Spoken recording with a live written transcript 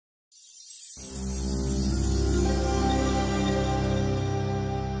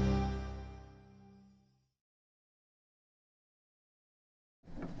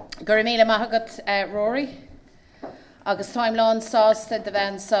Gur míle maithagad Rory. Agus time lán sásta de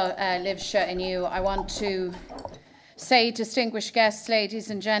bhensa livse aniu. I want to say, distinguished guests,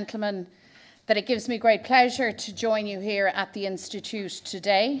 ladies and gentlemen, that it gives me great pleasure to join you here at the Institute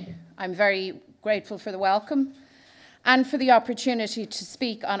today. I'm very grateful for the welcome and for the opportunity to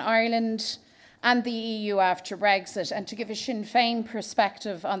speak on Ireland and the EU after Brexit, and to give a Sinn Féin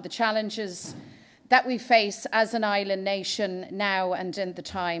perspective on the challenges that we face as an island nation now and in the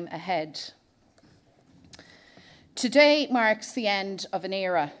time ahead. Today marks the end of an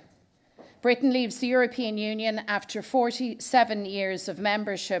era. Britain leaves the European Union after 47 years of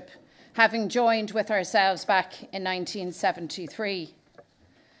membership, having joined with ourselves back in 1973.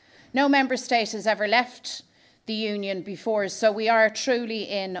 No member state has ever left the Union before, so we are truly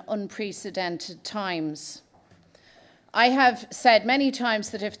in unprecedented times. I have said many times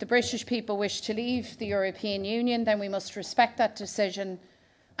that if the British people wish to leave the European Union, then we must respect that decision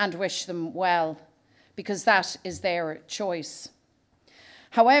and wish them well, because that is their choice.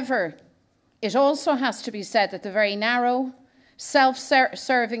 However, it also has to be said that the very narrow,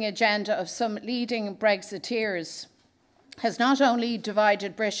 self-serving agenda of some leading Brexiteers has not only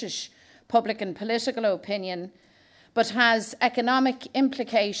divided British public and political opinion, but has economic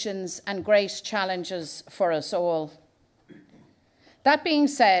implications and great challenges for us all. That being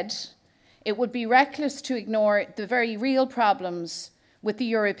said, it would be reckless to ignore the very real problems with the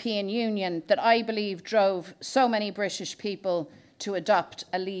European Union that I believe drove so many British people to adopt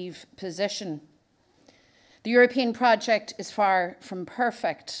a leave position. The European project is far from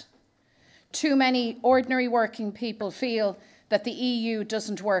perfect. Too many ordinary working people feel that the EU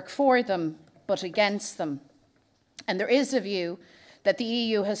doesn't work for them, but against them. And there is a view that the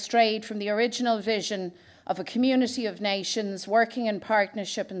EU has strayed from the original vision of a community of nations working in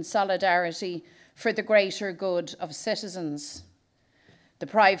partnership and solidarity for the greater good of citizens. The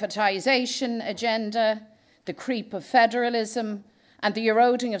privatisation agenda, the creep of federalism, and the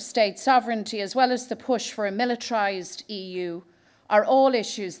eroding of state sovereignty, as well as the push for a militarised EU, are all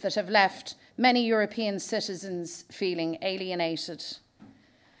issues that have left many European citizens feeling alienated.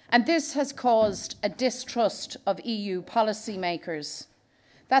 And this has caused a distrust of EU policymakers.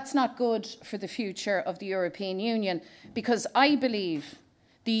 That's not good for the future of the European Union, because I believe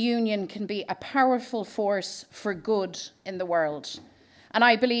the Union can be a powerful force for good in the world. And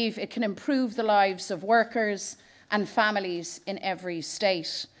I believe it can improve the lives of workers and families in every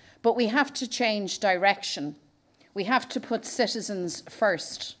state. But we have to change direction. We have to put citizens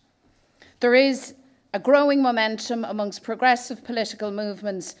first. There is a growing momentum amongst progressive political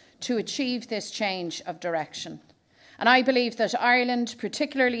movements to achieve this change of direction. And I believe that Ireland,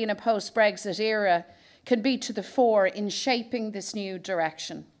 particularly in a post-Brexit era, can be to the fore in shaping this new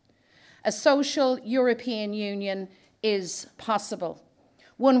direction. A social European Union is possible,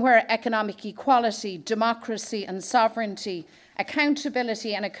 one where economic equality, democracy and sovereignty,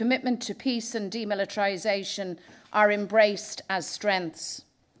 accountability and a commitment to peace and demilitarisation are embraced as strengths.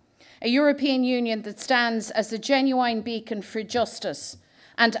 A European Union that stands as a genuine beacon for justice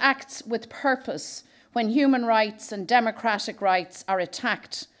and acts with purpose when human rights and democratic rights are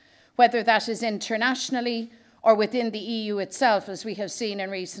attacked, whether that is internationally or within the EU itself, as we have seen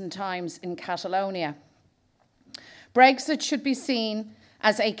in recent times in Catalonia. Brexit should be seen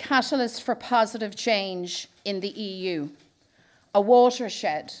as a catalyst for positive change in the EU, a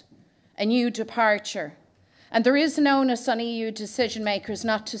watershed, a new departure. And there is an onus on EU decision makers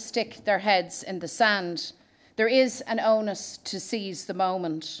not to stick their heads in the sand. There is an onus to seize the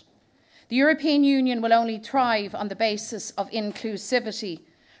moment. The European Union will only thrive on the basis of inclusivity,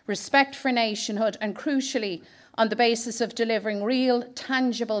 respect for nationhood, and crucially, on the basis of delivering real,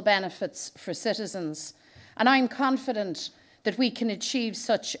 tangible benefits for citizens. And I'm confident that we can achieve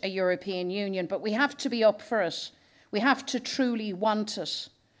such a European Union, but we have to be up for it. We have to truly want it.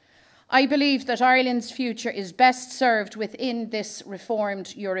 I believe that Ireland's future is best served within this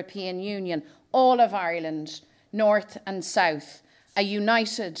reformed European Union, all of Ireland, north and south, a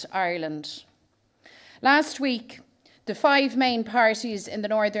united Ireland. Last week, the 5 main parties in the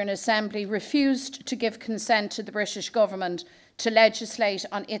Northern Assembly refused to give consent to the British government to legislate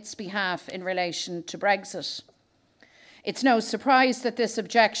on its behalf in relation to Brexit. It's no surprise that this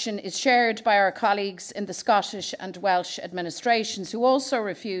objection is shared by our colleagues in the Scottish and Welsh administrations, who also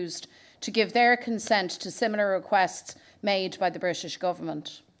refused to give their consent to similar requests made by the British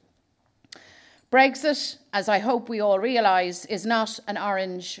government. Brexit, as I hope we all realise, is not an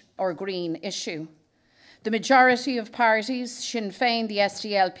orange or green issue. The majority of parties, Sinn Féin, the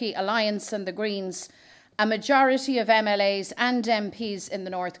SDLP Alliance and the Greens, a majority of MLAs and MPs in the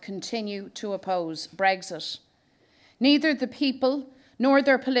North continue to oppose Brexit. Neither the people nor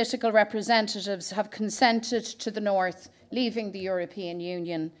their political representatives have consented to the North leaving the European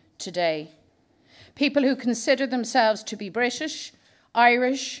Union today. People who consider themselves to be British,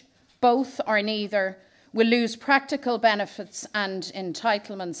 Irish, both or neither, will lose practical benefits and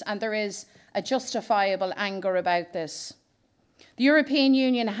entitlements, and there is a justifiable anger about this. The European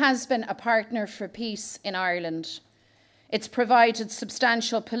Union has been a partner for peace in Ireland. It's provided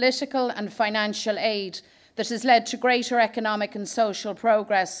substantial political and financial aid that has led to greater economic and social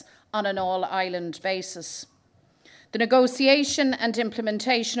progress on an all-island basis. The negotiation and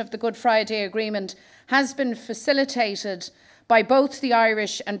implementation of the Good Friday Agreement has been facilitated by both the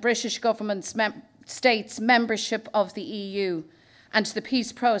Irish and British governments' states' membership of the EU, and the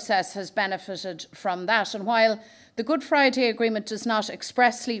peace process has benefited from that. And while the Good Friday Agreement does not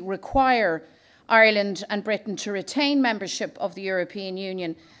expressly require Ireland and Britain to retain membership of the European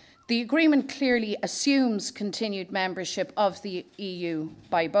Union, the agreement clearly assumes continued membership of the EU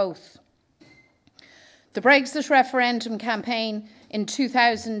by both. The Brexit referendum campaign in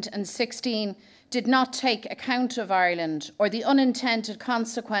 2016 did not take account of Ireland or the unintended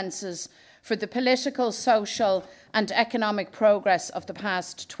consequences for the political, social and economic progress of the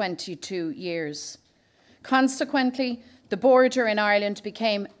past 22 years. Consequently, the border in Ireland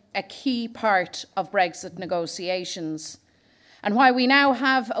became a key part of Brexit negotiations. And while we now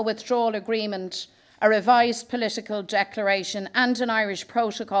have a withdrawal agreement, a revised political declaration and an Irish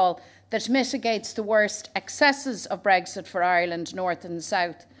protocol that mitigates the worst excesses of Brexit for Ireland, North and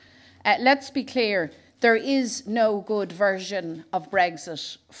South, let's be clear, there is no good version of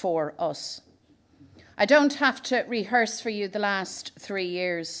Brexit for us. I don't have to rehearse for you the last 3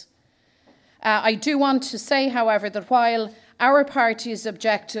 years. I do want to say, however, that while our party's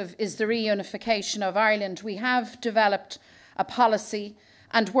objective is the reunification of Ireland, we have developed a policy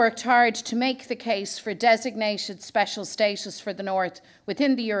and worked hard to make the case for designated special status for the North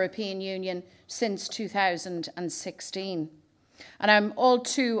within the European Union since 2016. And I'm all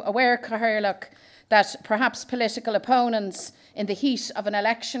too aware, Cathaoirleach, that perhaps political opponents in the heat of an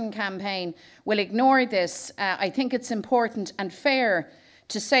election campaign will ignore this. I think it's important and fair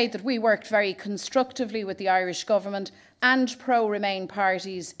to say that we worked very constructively with the Irish government and pro-Remain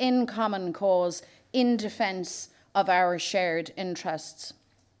parties in common cause in defence of our shared interests.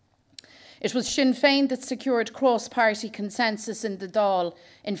 It was Sinn Féin that secured cross-party consensus in the Dáil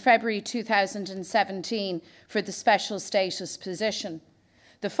in February 2017 for the special status position.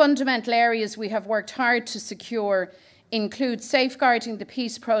 The fundamental areas we have worked hard to secure include safeguarding the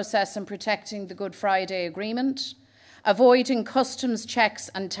peace process and protecting the Good Friday Agreement, avoiding customs checks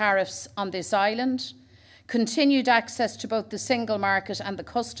and tariffs on this island, continued access to both the single market and the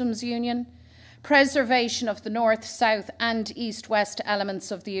customs union, preservation of the north, south and east-west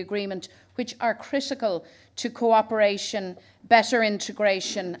elements of the agreement, which are critical to cooperation, better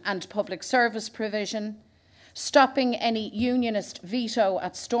integration and public service provision, stopping any unionist veto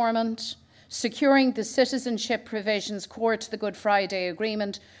at Stormont, securing the citizenship provisions core to the Good Friday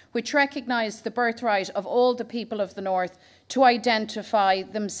Agreement, which recognise the birthright of all the people of the North to identify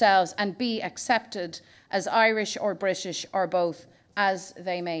themselves and be accepted as Irish or British or both, as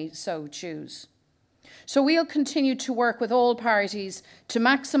they may so choose. So we'll continue to work with all parties to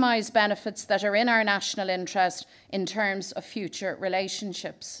maximise benefits that are in our national interest in terms of future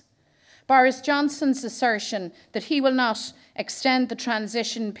relationships. Boris Johnson's assertion that he will not extend the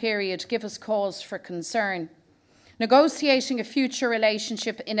transition period gives us cause for concern. Negotiating a future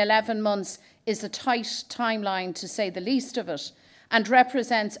relationship in 11 months is a tight timeline, to say the least of it, and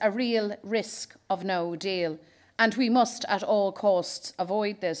represents a real risk of no deal. And we must at all costs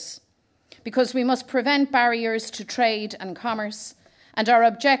avoid this, because we must prevent barriers to trade and commerce, and our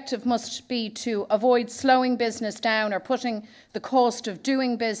objective must be to avoid slowing business down or putting the cost of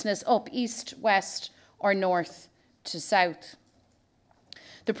doing business up east, west or north to south.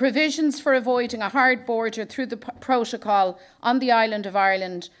 The provisions for avoiding a hard border through the protocol on the island of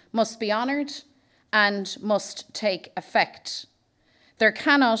Ireland must be honoured and must take effect.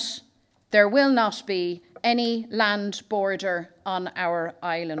 There will not be any land border on our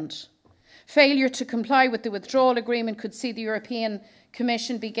island. Failure to comply with the withdrawal agreement could see the European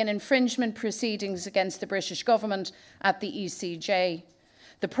Commission begin infringement proceedings against the British government at the ECJ.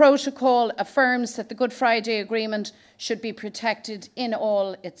 The protocol affirms that the Good Friday Agreement should be protected in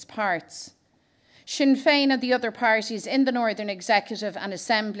all its parts. Sinn Féin and the other parties in the Northern Executive and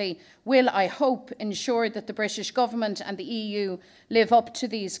Assembly will, I hope, ensure that the British government and the EU live up to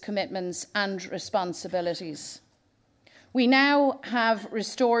these commitments and responsibilities. We now have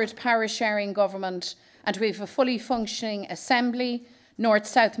restored power-sharing government and we have a fully functioning Assembly,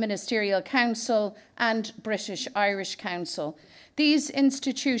 North-South Ministerial Council and British-Irish Council. These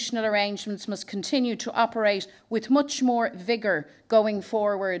institutional arrangements must continue to operate with much more vigour going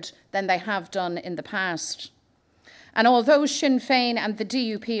forward than they have done in the past. And although Sinn Féin and the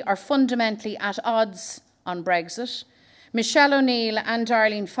DUP are fundamentally at odds on Brexit, Michelle O'Neill and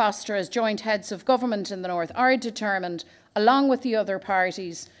Arlene Foster, as joint heads of government in the North, are determined, along with the other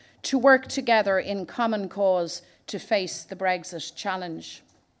parties, to work together in common cause to face the Brexit challenge.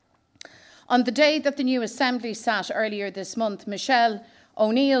 On the day that the new Assembly sat earlier this month, Michelle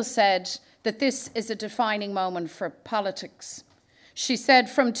O'Neill said that this is a defining moment for politics. She said,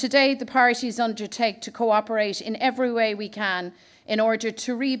 "From today, the parties undertake to cooperate in every way we can in order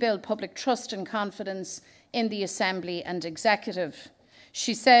to rebuild public trust and confidence in the Assembly and Executive."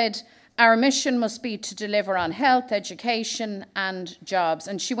 She said, "Our mission must be to deliver on health, education and jobs."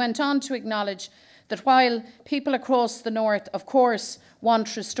 And she went on to acknowledge that while people across the North, of course,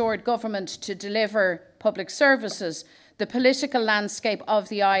 want restored government to deliver public services, the political landscape of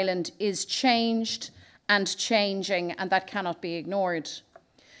the island is changed and changing, and that cannot be ignored.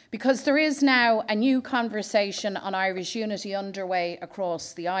 Because there is now a new conversation on Irish unity underway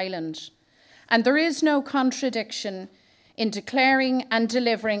across the island. And there is no contradiction in declaring and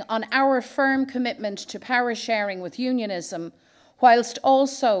delivering on our firm commitment to power sharing with unionism, whilst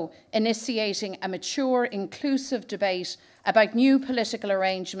also initiating a mature, inclusive debate about new political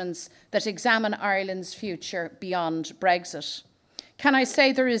arrangements that examine Ireland's future beyond Brexit. Can I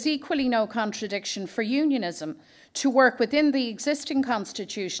say there is equally no contradiction for unionism to work within the existing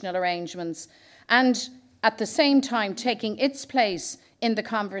constitutional arrangements and at the same time taking its place in the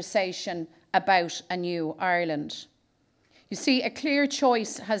conversation about a new Ireland? You see, a clear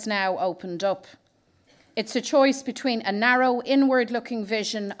choice has now opened up. It's a choice between a narrow, inward-looking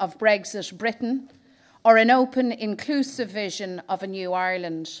vision of Brexit Britain or an open, inclusive vision of a new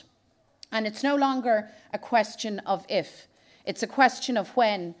Ireland. And it's no longer a question of if, it's a question of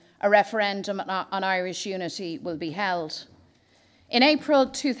when a referendum on Irish unity will be held. In April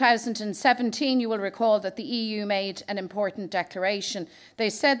 2017, you will recall that the EU made an important declaration. They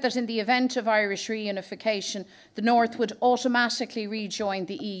said that in the event of Irish reunification, the North would automatically rejoin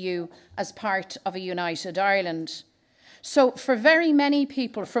the EU as part of a united Ireland. So for very many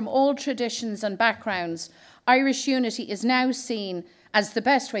people from all traditions and backgrounds, Irish unity is now seen as the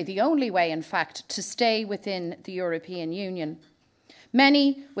best way, the only way, in fact, to stay within the European Union.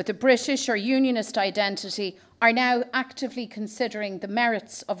 Many with a British or Unionist identity are now actively considering the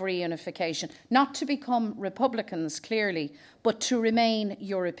merits of reunification, not to become Republicans, clearly, but to remain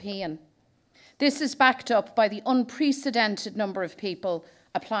European. This is backed up by the unprecedented number of people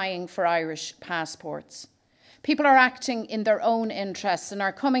applying for Irish passports. People are acting in their own interests and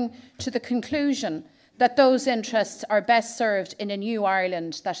are coming to the conclusion that those interests are best served in a new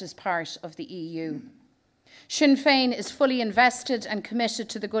Ireland that is part of the EU. Sinn Féin is fully invested and committed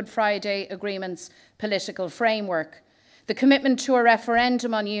to the Good Friday Agreement's political framework. The commitment to a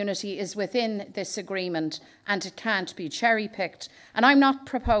referendum on unity is within this agreement and it can't be cherry-picked. And I'm not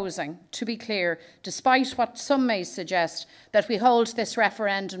proposing, to be clear, despite what some may suggest, that we hold this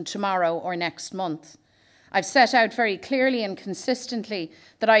referendum tomorrow or next month. I've set out very clearly and consistently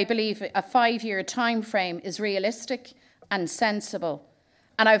that I believe a 5-year time frame is realistic and sensible.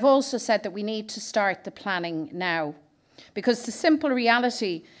 And I've also said that we need to start the planning now, because the simple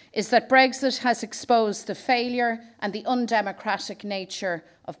reality is that Brexit has exposed the failure and the undemocratic nature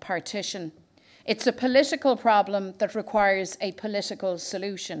of partition. It's a political problem that requires a political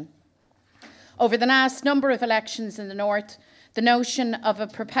solution. Over the last number of elections in the North, the notion of a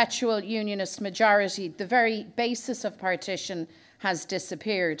perpetual unionist majority, the very basis of partition, has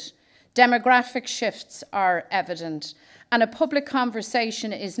disappeared. Demographic shifts are evident, and a public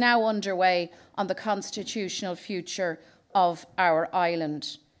conversation is now underway on the constitutional future of our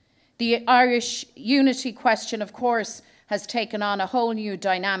island. The Irish unity question, of course, has taken on a whole new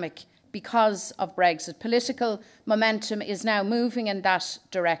dynamic because of Brexit. Political momentum is now moving in that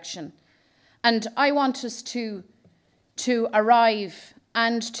direction. And I want us to arrive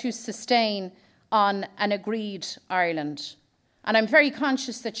and to sustain on an agreed Ireland. And I'm very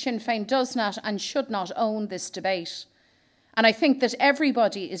conscious that Sinn Féin does not and should not own this debate. And I think that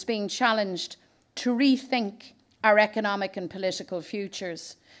everybody is being challenged to rethink our economic and political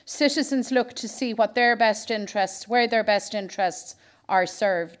futures. Citizens look to see what their best interests, where their best interests are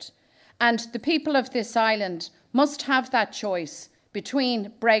served. And the people of this island must have that choice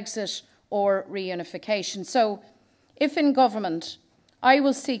between Brexit or reunification. So, if in government, I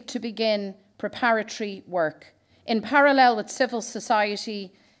will seek to begin preparatory work in parallel with civil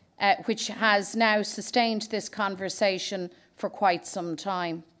society, which has now sustained this conversation for quite some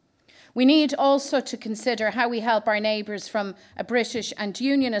time. We need also to consider how we help our neighbours from a British and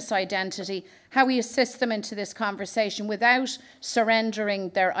Unionist identity, how we assist them into this conversation without surrendering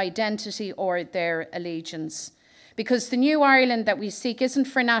their identity or their allegiance. Because the new Ireland that we seek isn't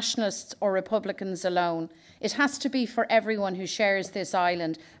for nationalists or Republicans alone. It has to be for everyone who shares this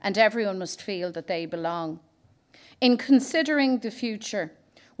island, and everyone must feel that they belong. In considering the future,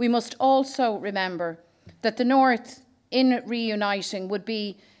 we must also remember that the North, in reuniting, would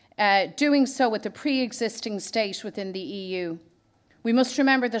be doing so with the pre-existing state within the EU. We must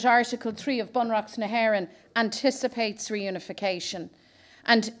remember that Article 3 of Bunreacht na hÉireann anticipates reunification,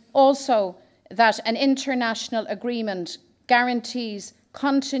 and also that an international agreement guarantees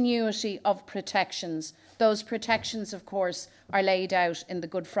continuity of protections. Those protections, of course, are laid out in the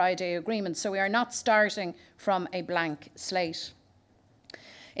Good Friday Agreement, so we are not starting from a blank slate.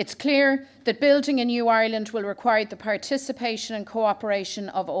 It's clear that building a new Ireland will require the participation and cooperation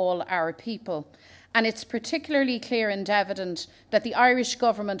of all our people. And it's particularly clear and evident that the Irish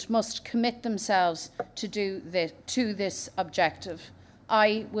government must commit themselves to this objective.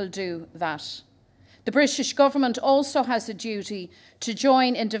 I will do that. The British government also has a duty to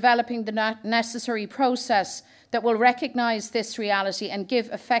join in developing the necessary process that will recognise this reality and give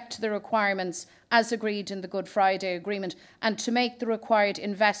effect to the requirements as agreed in the Good Friday Agreement, and to make the required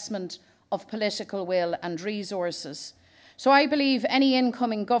investment of political will and resources. So I believe any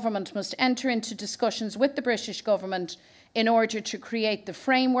incoming government must enter into discussions with the British government in order to create the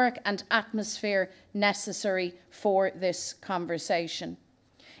framework and atmosphere necessary for this conversation.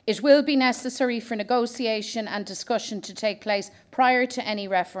 It will be necessary for negotiation and discussion to take place prior to any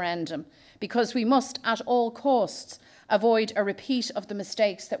referendum, because we must at all costs avoid a repeat of the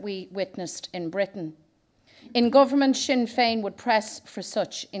mistakes that we witnessed in Britain. In government, Sinn Féin would press for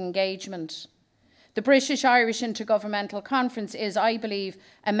such engagement. The British-Irish Intergovernmental Conference is, I believe,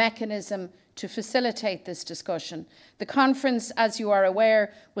 a mechanism to facilitate this discussion. The conference, as you are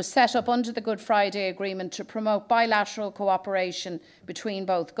aware, was set up under the Good Friday Agreement to promote bilateral cooperation between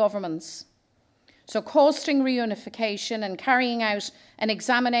both governments. So costing reunification and carrying out an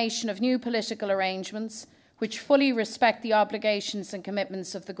examination of new political arrangements which fully respect the obligations and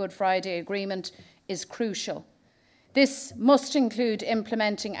commitments of the Good Friday Agreement is crucial. This must include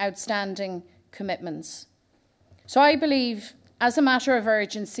implementing outstanding commitments. So I believe, as a matter of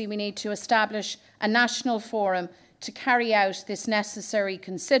urgency, we need to establish a national forum to carry out this necessary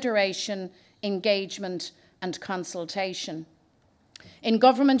consideration, engagement and consultation. In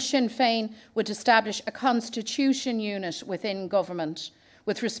government, Sinn Féin would establish a constitution unit within government,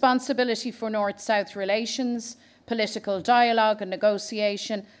 with responsibility for North-South relations, political dialogue and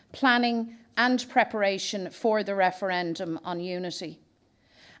negotiation, planning and preparation for the referendum on unity.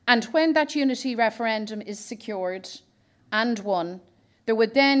 And when that unity referendum is secured and won, there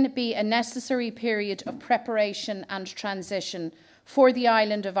would then be a necessary period of preparation and transition for the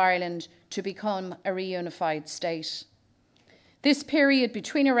island of Ireland to become a reunified state. This period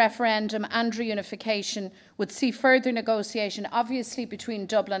between a referendum and reunification would see further negotiation, obviously between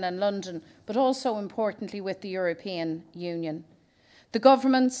Dublin and London, but also importantly with the European Union. The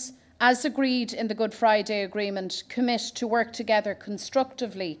governments, as agreed in the Good Friday Agreement, commit to work together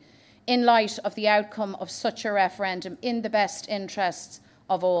constructively in light of the outcome of such a referendum in the best interests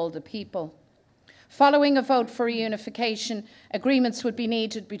of all the people. Following a vote for reunification, agreements would be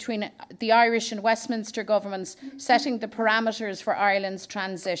needed between the Irish and Westminster governments, setting the parameters for Ireland's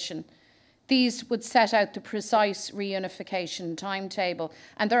transition. These would set out the precise reunification timetable,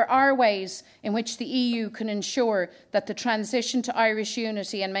 and there are ways in which the EU can ensure that the transition to Irish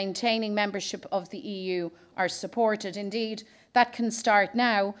unity and maintaining membership of the EU are supported. Indeed, that can start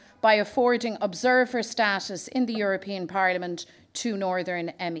now by affording observer status in the European Parliament to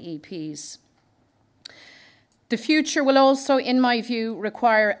Northern MEPs. The future will also, in my view,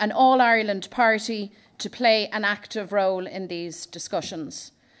 require an all-Ireland party to play an active role in these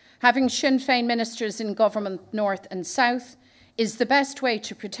discussions. Having Sinn Féin ministers in government north and south is the best way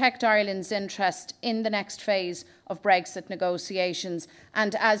to protect Ireland's interest in the next phase of Brexit negotiations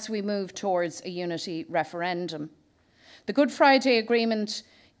and as we move towards a unity referendum. The Good Friday Agreement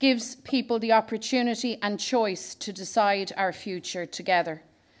gives people the opportunity and choice to decide our future together.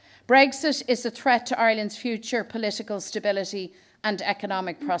 Brexit is a threat to Ireland's future political stability and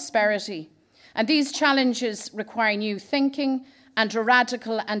economic prosperity. And these challenges require new thinking and a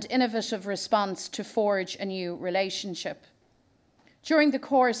radical and innovative response to forge a new relationship. During the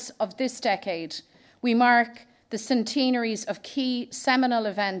course of this decade, we mark the centenaries of key seminal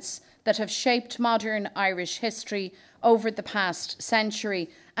events that have shaped modern Irish history over the past century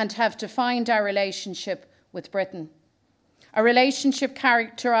and have defined our relationship with Britain. A relationship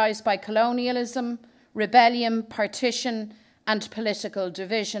characterised by colonialism, rebellion, partition and political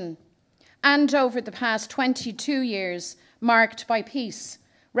division. And over the past 22 years, marked by peace,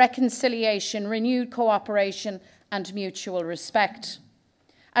 reconciliation, renewed cooperation and mutual respect.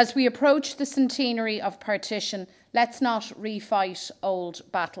 As we approach the centenary of partition, let's not refight old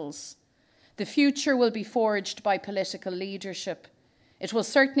battles. The future will be forged by political leadership. It will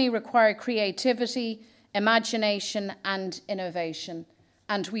certainly require creativity, imagination and innovation,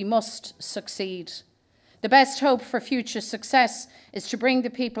 and we must succeed. The best hope for future success is to bring the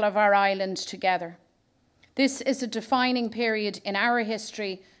people of our island together. This is a defining period in our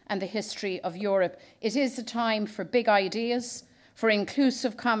history and the history of Europe. It is a time for big ideas, for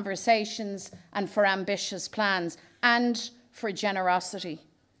inclusive conversations and for ambitious plans, and for generosity.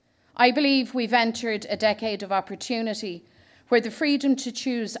 I believe we've entered a decade of opportunity where the freedom to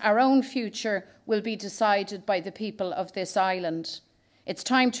choose our own future will be decided by the people of this island. It's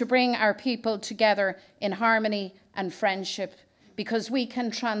time to bring our people together in harmony and friendship because we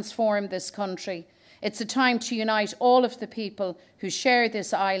can transform this country. It's a time to unite all of the people who share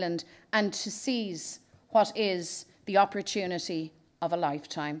this island and to seize what is the opportunity of a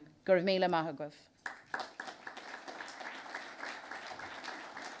lifetime. Gurv Míle Maithagh.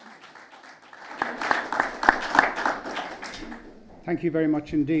 Thank you very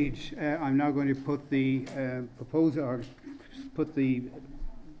much indeed. I'm now going to put the proposal, or put the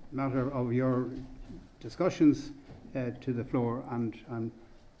matter of your discussions to the floor, and I'm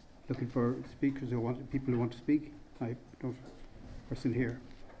looking for speakers people who want to speak. I don't person here.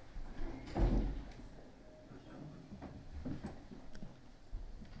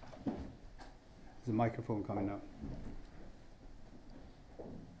 There's a microphone coming now.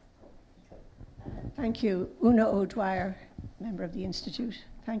 Thank you. Una O'Dwyer, member of the Institute.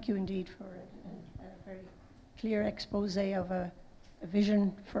 Thank you indeed for a very clear expose of a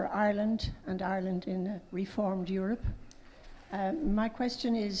vision for Ireland and Ireland in a reformed Europe. My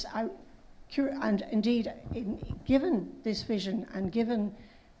question is, and indeed, given this vision and given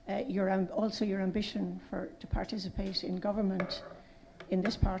also your ambition to participate in government in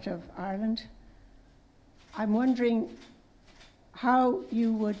this part of Ireland, I'm wondering how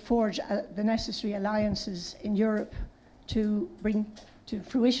you would forge the necessary alliances in Europe to bring to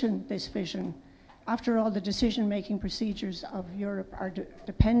fruition this vision. After all, the decision-making procedures of Europe are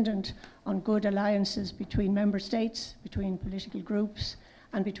dependent on good alliances between member states, between political groups,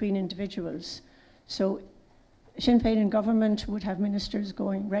 and between individuals. So Sinn Féin in government would have ministers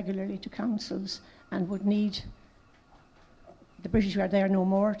going regularly to councils and would need the British, who are there no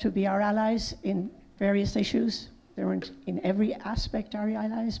more, to be our allies in various issues. They weren't in every aspect our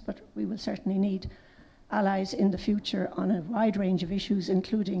allies, but we will certainly need allies in the future on a wide range of issues,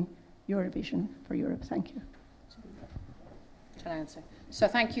 including your vision for Europe. Thank you. Can I answer? So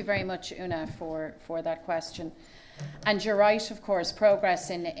thank you very much, Una, for that question. And you're right, of course, progress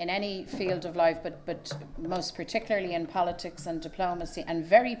in any field of life, but most particularly in politics and diplomacy, and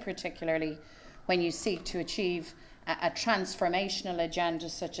very particularly when you seek to achieve a transformational agenda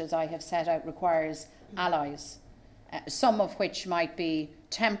such as I have set out, requires allies, some of which might be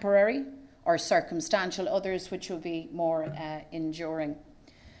temporary or circumstantial, others which will be more enduring.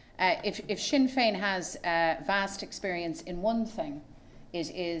 If Sinn Féin has vast experience in one thing, it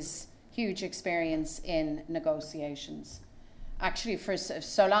is huge experience in negotiations. Actually, for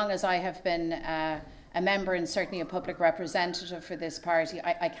so long as I have been a member and certainly a public representative for this party,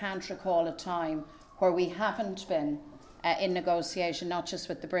 I can't recall a time where we haven't been in negotiation, not just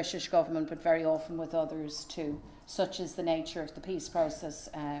with the British government, but very often with others too. Such is the nature of the peace process,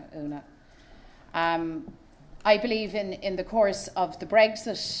 Una. I believe in the course of the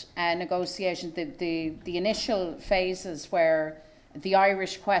Brexit negotiation, the initial phases where the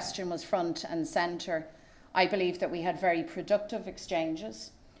Irish question was front and centre, I believe that we had very productive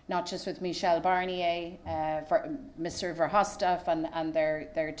exchanges, not just with Michel Barnier, Mr. Verhofstadt and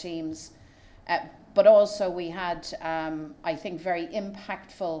their teams, but also we had, I think, very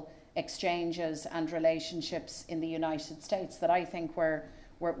impactful exchanges and relationships in the United States that I think were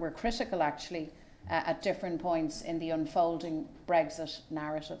critical, actually, at different points in the unfolding Brexit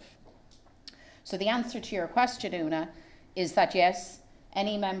narrative. So the answer to your question, Una, is that yes,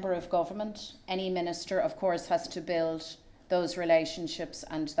 any member of government, any minister, of course, has to build those relationships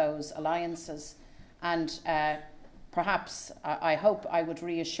and those alliances. And perhaps, I hope I would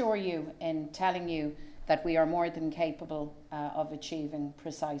reassure you in telling you that we are more than capable of achieving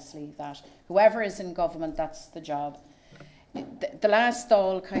precisely that. Whoever is in government, that's the job. The last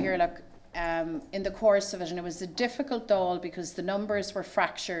Dáil, Cathaoirleach, in the course of it, and it was a difficult Dáil because the numbers were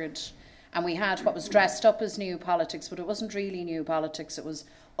fractured And we had what was dressed up as new politics, but it wasn't really new politics. It was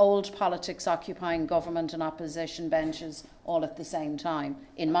old politics occupying government and opposition benches all at the same time,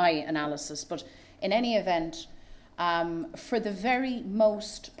 in my analysis. But in any event, for the very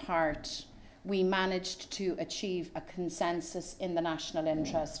most part, we managed to achieve a consensus in the national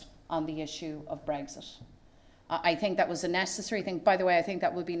interest on the issue of Brexit. I think that was a necessary thing. By the way, I think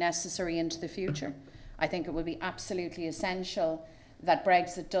that will be necessary into the future. I think it will be absolutely essential that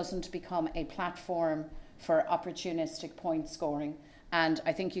Brexit doesn't become a platform for opportunistic point scoring. And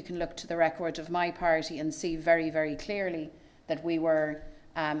I think you can look to the record of my party and see very, very clearly that we were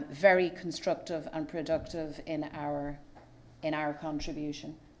very constructive and productive in our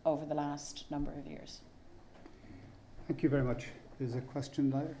contribution over the last number of years. Thank you very much. There's a question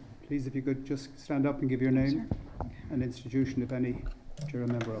there. Please, if you could just stand up and give your name and institution, if any, that you're a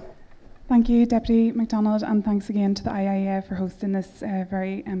member of. Thank you, Deputy McDonald, and thanks again to the IIEA for hosting this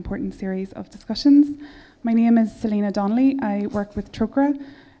very important series of discussions. My name is Selena Donnelly. I work with Trócaire.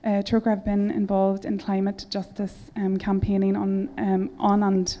 Trócaire have been involved in climate justice campaigning on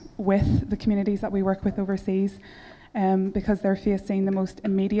and with the communities that we work with overseas because they're facing the most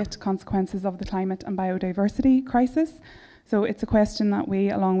immediate consequences of the climate and biodiversity crisis. So it's a question that we,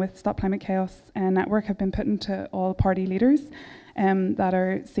 along with Stop Climate Chaos Network, have been putting to all party leaders that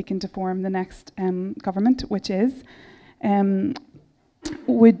are seeking to form the next government, which is,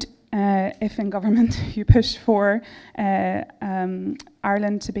 if in government you push for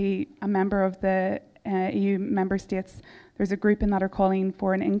Ireland to be a member of the EU member states, there's a group in that are calling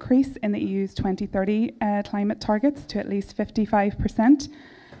for an increase in the EU's 2030 climate targets to at least 55%.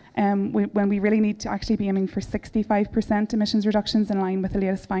 When we really need to actually be aiming for 65% emissions reductions in line with the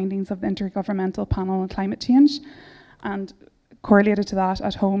latest findings of the Intergovernmental Panel on Climate Change. And correlated to that,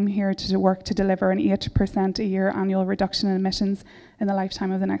 at home here to work to deliver an 8% a year annual reduction in emissions in the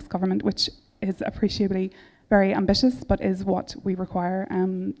lifetime of the next government, which is appreciably very ambitious, but is what we require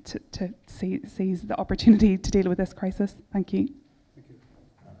to seize the opportunity to deal with this crisis. Thank you.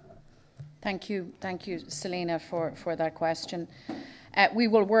 Thank you, Selena, for that question. We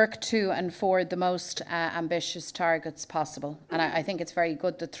will work to and for the most ambitious targets possible. And I think it's very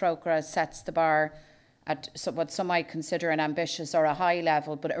good that Trócaire sets the bar at what some might consider an ambitious or a high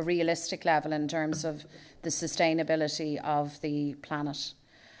level, but a realistic level in terms of the sustainability of the planet.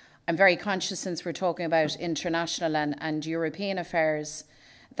 I'm very conscious, since we're talking about international and European affairs,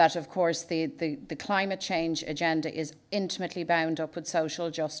 that of course the climate change agenda is intimately bound up with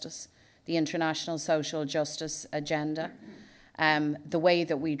social justice, the international social justice agenda. The way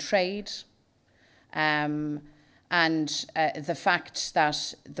that we trade, and the fact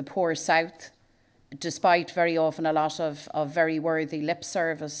that the poor South, despite very often a lot of very worthy lip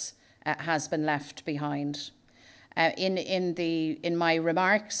service, has been left behind. In my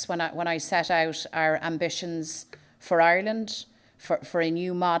remarks, when I set out our ambitions for Ireland, for a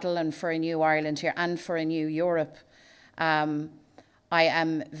new model and for a new Ireland here and for a new Europe, I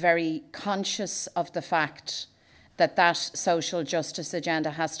am very conscious of the fact that social justice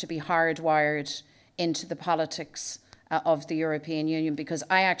agenda has to be hardwired into the politics of the European Union, because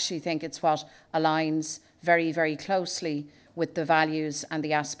I actually think it's what aligns very, very closely with the values and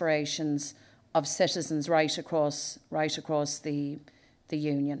the aspirations of citizens right across the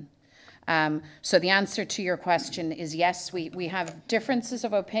Union. So the answer to your question is yes, we have differences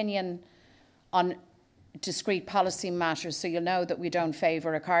of opinion on discrete policy matters. So you'll know that we don't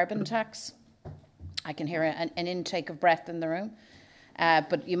favour a carbon tax. I can hear an intake of breath in the room.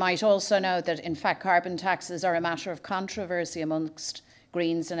 But you might also know that, in fact, carbon taxes are a matter of controversy amongst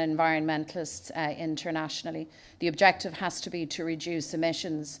Greens and environmentalists internationally. The objective has to be to reduce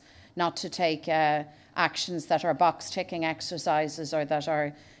emissions, not to take actions that are box-ticking exercises or that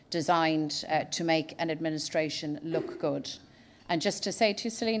are designed to make an administration look good. And just to say to you,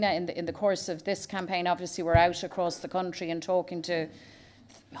 Selena, in the course of this campaign, obviously we're out across the country and talking to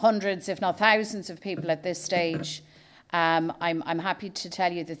hundreds, if not thousands, of people at this stage. I'm happy to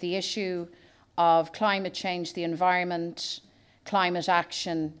tell you that the issue of climate change, the environment, climate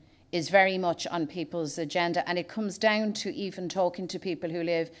action is very much on people's agenda, and it comes down to even talking to people who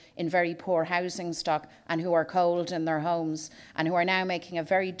live in very poor housing stock and who are cold in their homes and who are now making a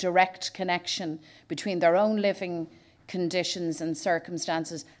very direct connection between their own living conditions and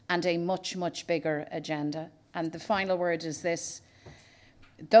circumstances and a much, much bigger agenda. And the final word is this: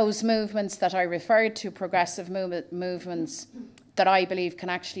 those movements that I referred to, progressive movements that I believe can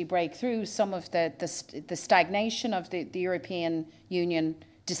actually break through some of the stagnation of the European Union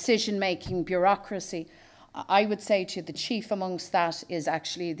decision-making bureaucracy, I would say to you the chief amongst that is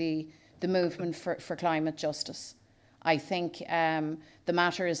actually the movement for climate justice. I think the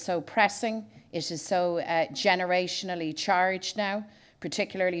matter is so pressing, it is so generationally charged now,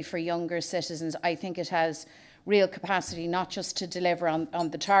 particularly for younger citizens. I think it has real capacity not just to deliver on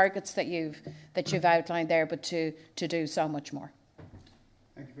the targets that you've outlined there, but to do so much more.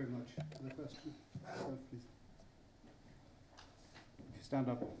 Thank you very much. Another question? Please. If you stand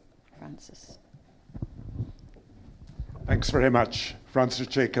up. Francis. Thanks very much. Francis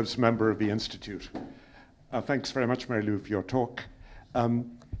Jacobs, member of the Institute. Thanks very much, Mary Lou, for your talk.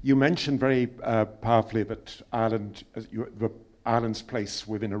 You mentioned very powerfully that Ireland's place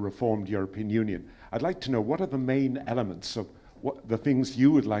within a reformed European Union. I'd like to know, what are the main elements of what the things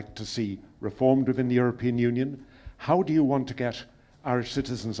you would like to see reformed within the European Union? How do you want to get Irish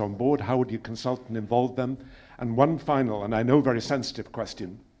citizens on board? How would you consult and involve them? And one final, and I know very sensitive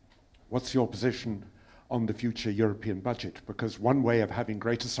question, what's your position on the future European budget? Because one way of having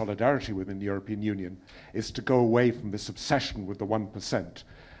greater solidarity within the European Union is to go away from this obsession with the 1%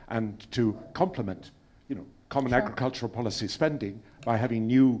 and to complement, common agricultural policy spending by having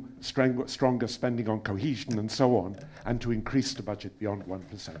new, stronger spending on cohesion and so on, and to increase the budget beyond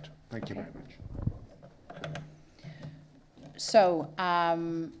 1%. Thank you very much. So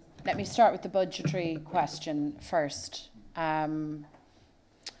let me start with the budgetary question first.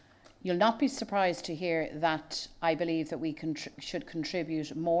 You'll not be surprised to hear that I believe that we should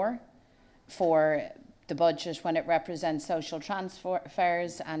contribute more for the budget when it represents social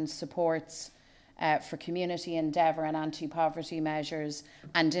transfers and supports for community endeavour and anti-poverty measures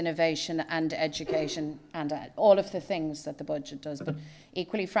and innovation and education and all of the things that the budget does. But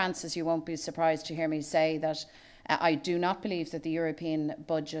equally, Francis, you won't be surprised to hear me say that I do not believe that the European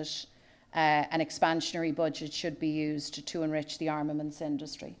budget, an expansionary budget, should be used to enrich the armaments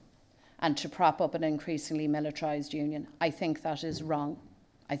industry and to prop up an increasingly militarised union. I think that is wrong.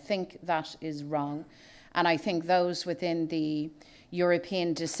 I think that is wrong. And I think those within the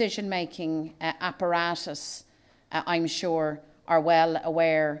European decision-making apparatus, I'm sure, are well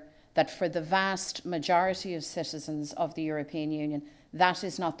aware that for the vast majority of citizens of the European Union, that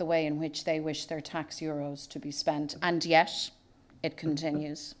is not the way in which they wish their tax euros to be spent. And yet, it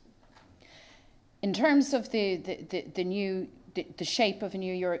continues. In terms of the shape of a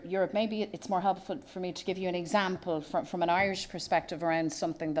new Europe, maybe it's more helpful for me to give you an example from an Irish perspective around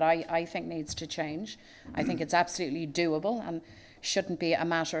something that I think needs to change. I think it's absolutely doable and shouldn't be a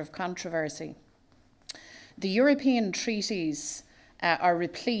matter of controversy. The European treaties are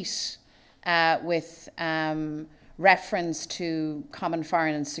replete with reference to common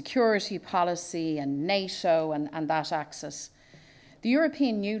foreign and security policy and NATO and that axis. The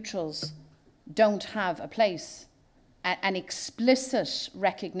European neutrals don't have a place, an explicit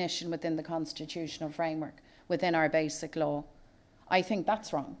recognition within the constitutional framework, within our basic law. I think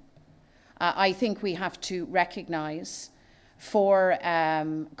that's wrong. I think we have to recognise for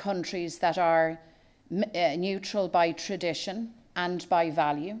countries that are neutral by tradition and by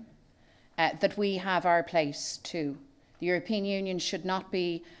value, that we have our place too. The European Union should not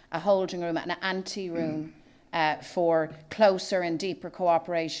be a holding room, an ante-room for closer and deeper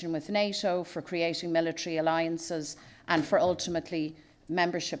cooperation with NATO, for creating military alliances, and for ultimately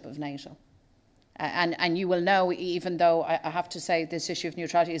membership of NATO. And you will know, even though I have to say this issue of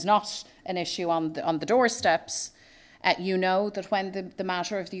neutrality is not an issue on the doorsteps, you know that when the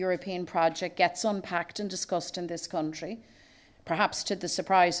matter of the European project gets unpacked and discussed in this country, perhaps to the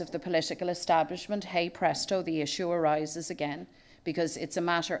surprise of the political establishment, hey presto, the issue arises again, because it's a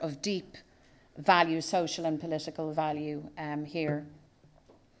matter of deep value, social and political value here.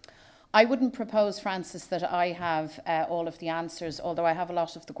 I wouldn't propose, Francis, that I have all of the answers, although I have a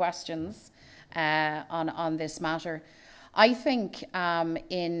lot of the questions on this matter. I think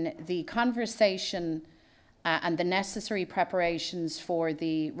in the conversation and the necessary preparations for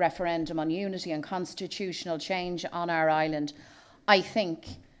the referendum on unity and constitutional change on our island, I think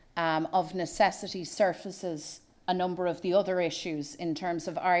of necessity surfaces a number of the other issues in terms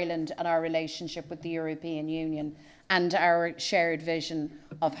of Ireland and our relationship with the European Union and our shared vision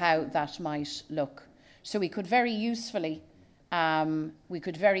of how that might look. So we could very usefully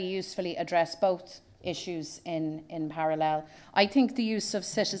address both issues in parallel. I think the use of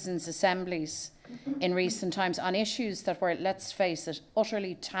citizens' assemblies in recent times on issues that were, let's face it,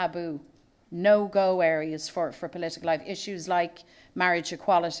 utterly taboo, no-go areas for political life, issues like marriage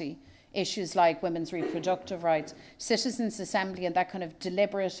equality, issues like women's reproductive rights, citizens' assembly and that kind of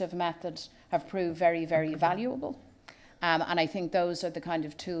deliberative method have proved very, very valuable. And I think those are the kind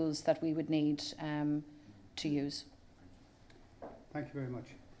of tools that we would need to use. Thank you very much.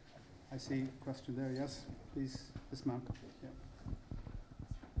 I see a question there. Yes, please, this man.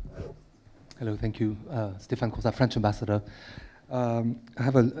 Yeah. Hello, thank you. Stéphane Coursat, French ambassador. I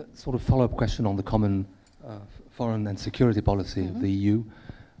have a sort of follow-up question on the common foreign and security policy of the EU.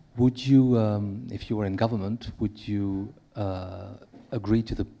 Would you, if you were in government, would you agree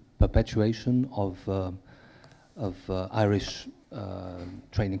to the perpetuation of Irish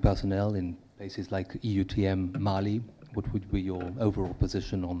training personnel in places like EUTM Mali? What would be your overall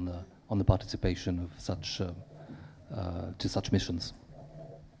position on the participation of such to such missions?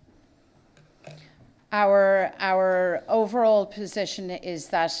 Our overall position is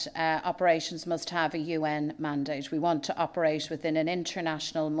that operations must have a UN mandate. We want to operate within an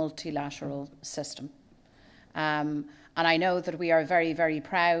international multilateral system. And I know that we are very, very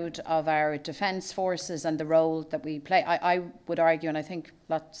proud of our defence forces and the role that we play. I would argue, and I think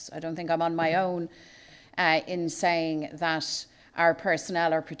I don't think I'm on my own in saying that our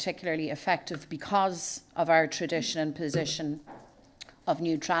personnel are particularly effective because of our tradition and position of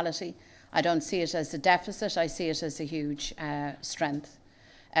neutrality. I don't see it as a deficit, I see it as a huge strength.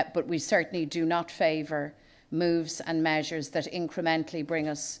 But we certainly do not favour moves and measures that incrementally bring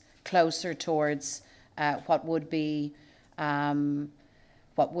us closer towards what would be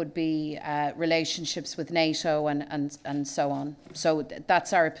relationships with NATO and so on. So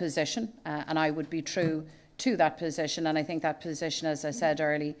that's our position, and I would be true to that position. And I think that position, as I said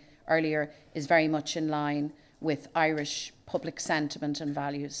earlier, is very much in line with Irish public sentiment and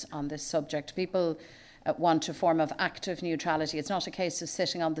values on this subject. People want a form of active neutrality. It's not a case of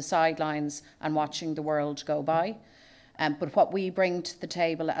sitting on the sidelines and watching the world go by. But what we bring to the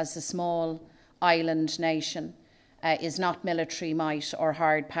table as a small island nation is not military might or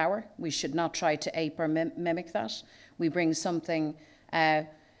hard power. We should not try to ape or mimic that. We bring something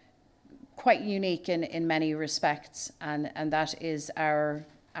quite unique in many respects, and that is our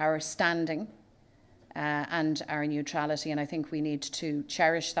standing and our neutrality, and I think we need to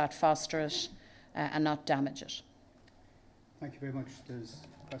cherish that, foster it, and not damage it. Thank you very much. There's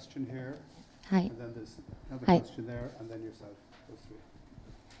a question here. Hi. And then there's another question there, and then yourself. Those three.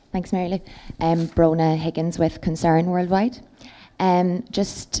 Thanks, Mary Lou. Brona Higgins with Concern Worldwide.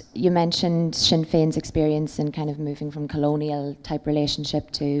 Just, you mentioned Sinn Féin's experience in kind of moving from colonial type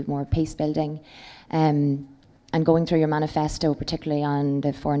relationship to more peace building, and going through your manifesto, particularly on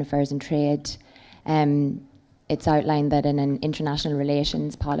the foreign affairs and trade. It's outlined that in an international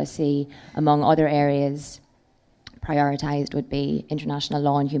relations policy, among other areas prioritised would be international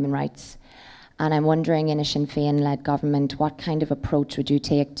law and human rights. And I'm wondering, in a Sinn Féin-led government, what kind of approach would you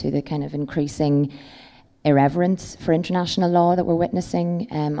take to the kind of increasing irreverence for international law that we're witnessing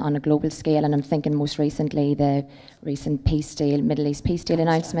on a global scale? And I'm thinking most recently the recent peace deal, Middle East peace deal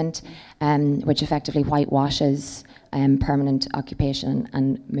announcement, which effectively whitewashes permanent occupation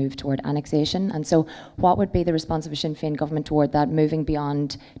and move toward annexation. And so what would be the response of a Sinn Féin government toward that, moving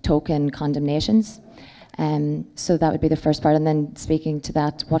beyond token condemnations? So that would be the first part. And then speaking to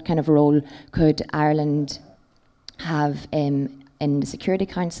that, what kind of role could Ireland have in the Security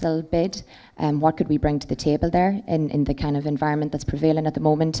Council bid? What could we bring to the table there in the kind of environment that's prevailing at the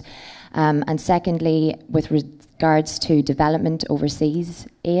moment? And secondly, with regards to development overseas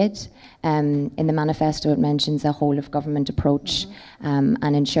aid, in the manifesto it mentions a whole of government approach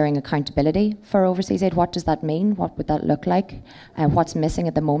and ensuring accountability for overseas aid. What does that mean? What would that look like? What's missing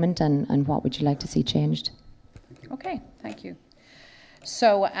at the moment, and what would you like to see changed? Okay, thank you.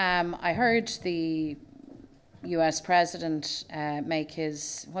 So I heard the US President make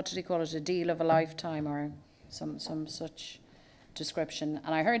his, what did he call it, a deal of a lifetime or some such description.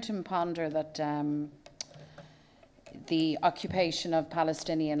 And I heard him ponder that the occupation of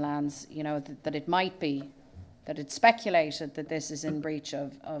Palestinian lands, you know, that it might be, that it's speculated that this is in breach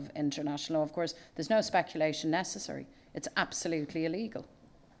of international law. Of course, there's no speculation necessary. It's absolutely illegal.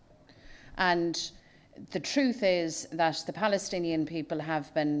 And the truth is that the Palestinian people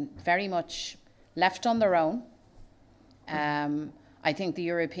have been very much left on their own. I think the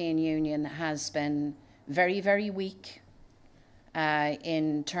European Union has been very, very weak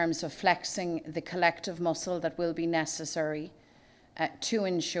in terms of flexing the collective muscle that will be necessary to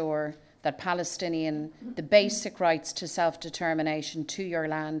ensure that the basic rights to self-determination, to your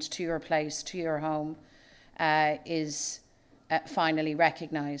land, to your place, to your home, is finally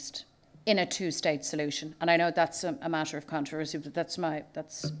recognised in a two-state solution. And I know that's a matter of controversy, but that's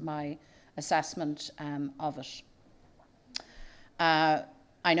my assessment of it.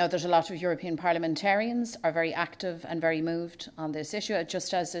 I know that a lot of European parliamentarians are very active and very moved on this issue,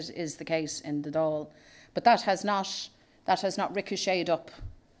 just as it is the case in the Dáil. But that has not ricocheted up.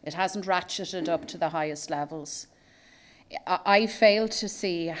 It hasn't ratcheted up to the highest levels. I fail to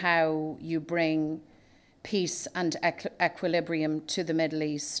see how you bring peace and equilibrium to the Middle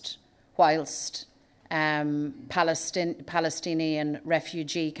East whilst Palestinian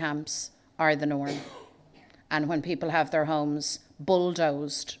refugee camps are the norm. And when people have their homes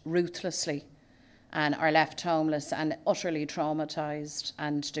bulldozed ruthlessly and are left homeless and utterly traumatised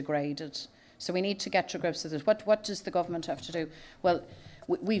and degraded. So we need to get to grips with it. What does the government have to do? Well,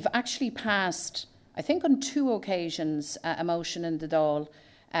 we've actually passed, I think on 2 occasions, a motion in the Dáil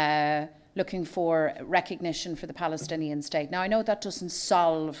looking for recognition for the Palestinian state. Now, I know that doesn't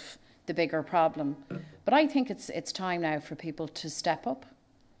solve the bigger problem, but I think it's time now for people to step up.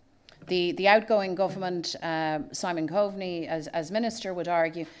 The outgoing government, Simon Coveney, as minister, would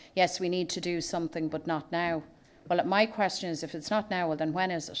argue, yes, we need to do something, but not now. Well, my question is, if it's not now, well, then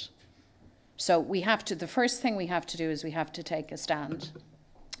when is it? So we have to, the first thing we have to do is we have to take a stand.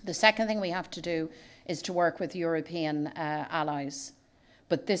 The second thing we have to do is to work with European allies.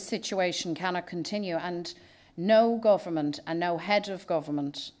 But this situation cannot continue, and no government and no head of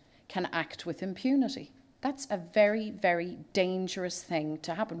government can act with impunity. That's a very, very dangerous thing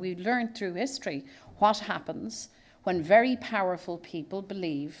to happen. We learned through history what happens when very powerful people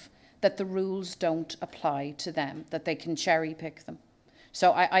believe that the rules don't apply to them, that they can cherry pick them.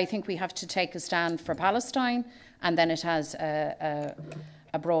 So I think we have to take a stand for Palestine, and then it has a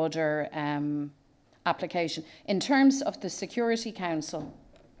broader application. In terms of the Security Council,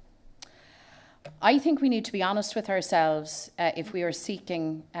 I think we need to be honest with ourselves if we are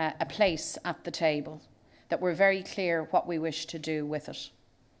seeking a place at the table, that we're very clear what we wish to do with it.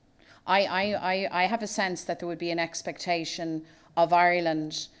 I have a sense that there would be an expectation of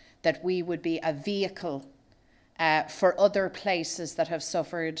Ireland that we would be a vehicle for other places that have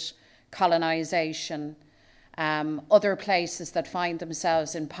suffered colonisation, other places that find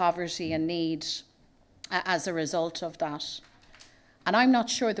themselves in poverty and need as a result of that. And I'm not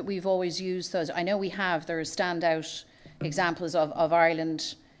sure that we've always used those. I know we have. There are standout examples of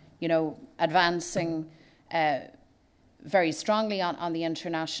Ireland, you know, advancing very strongly on the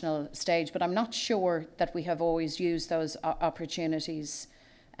international stage, but I'm not sure that we have always used those opportunities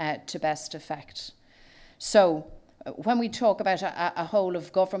to best effect. So when we talk about a whole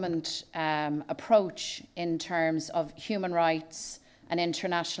of government approach in terms of human rights and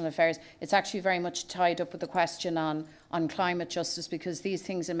international affairs, it's actually very much tied up with the question on climate justice, because these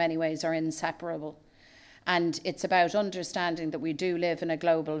things in many ways are inseparable. And it's about understanding that we do live in a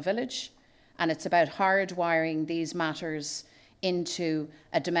global village, and it's about hardwiring these matters into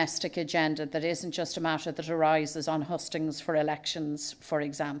a domestic agenda that isn't just a matter that arises on hustings for elections, for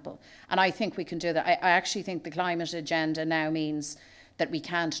example. And I think we can do that. I actually think the climate agenda now means that we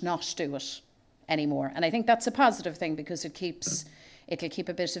can't not do it anymore. And I think that's a positive thing, because it'll keep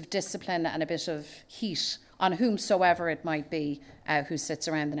a bit of discipline and a bit of heat on whomsoever it might be who sits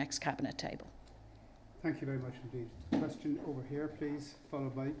around the next cabinet table. Thank you very much indeed. Question over here, please,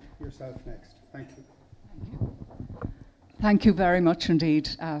 followed by yourself next. Thank you. Thank you very much indeed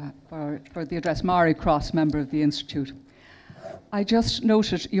for the address. Mari Cross, member of the Institute. I just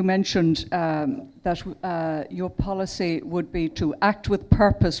noted you mentioned that your policy would be to act with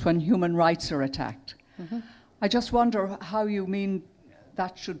purpose when human rights are attacked. Mm-hmm. I just wonder how you mean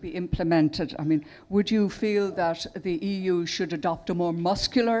that should be implemented. I mean, would you feel that the EU should adopt a more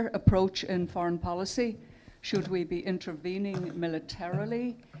muscular approach in foreign policy? Should we be intervening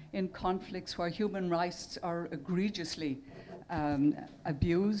militarily in conflicts where human rights are egregiously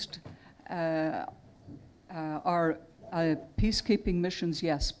abused? Or peacekeeping missions,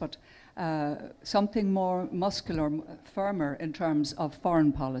 yes, but something more muscular, firmer in terms of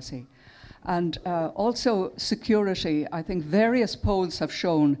foreign policy. And also security. I think various polls have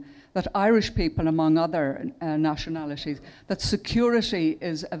shown that Irish people, among other nationalities, that security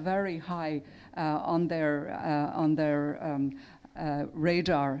is a very high on their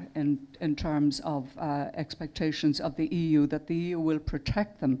radar in terms of expectations of the EU, that the EU will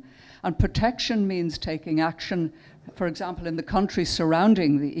protect them. And protection means taking action, for example, in the countries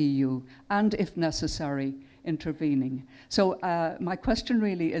surrounding the EU, and if necessary, intervening. So my question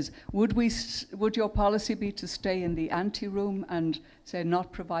really is, would your policy be to stay in the ante-room and, say,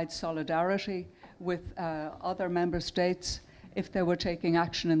 not provide solidarity with other member states if they were taking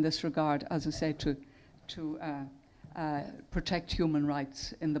action in this regard, as I say, to protect human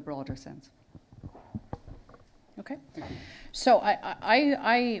rights in the broader sense? Okay. So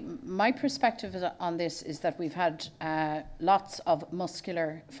my perspective on this is that we've had lots of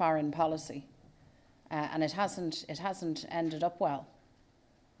muscular foreign policy. And it hasn't ended up well.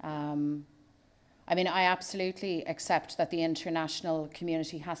 I mean, I absolutely accept that the international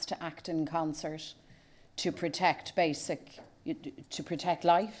community has to act in concert to protect to protect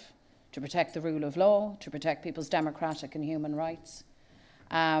life, to protect the rule of law, to protect people's democratic and human rights.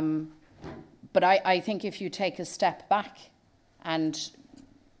 But I think if you take a step back and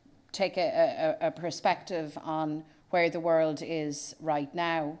take a perspective on where the world is right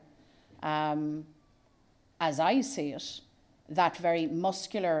now, as I see it, that very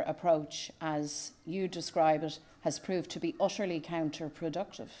muscular approach, as you describe it, has proved to be utterly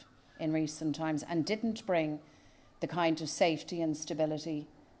counterproductive in recent times and didn't bring the kind of safety and stability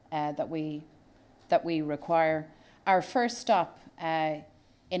that we require. Our first stop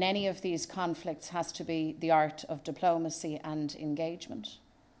in any of these conflicts has to be the art of diplomacy and engagement.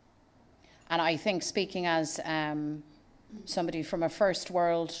 And I think, speaking as somebody from a first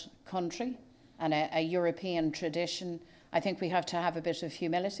world country and a European tradition, I think we have to have a bit of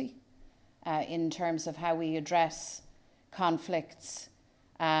humility in terms of how we address conflicts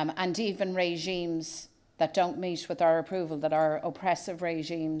and even regimes that don't meet with our approval, that are oppressive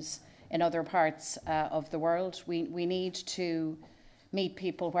regimes in other parts of the world. We need to meet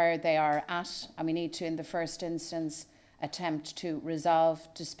people where they are at, and we need to, in the first instance, attempt to resolve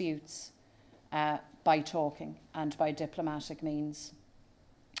disputes by talking and by diplomatic means.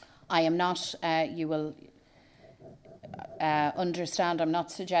 I am not, you will understand, I'm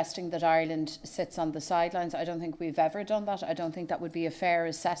not suggesting that Ireland sits on the sidelines. I don't think we've ever done that. I don't think that would be a fair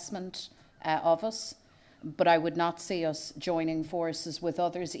assessment of us. But I would not see us joining forces with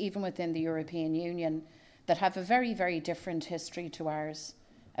others, even within the European Union, that have a very, very different history to ours,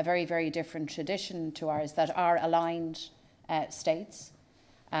 a very, very different tradition to ours, that are aligned states,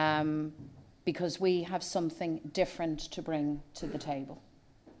 because we have something different to bring to the table.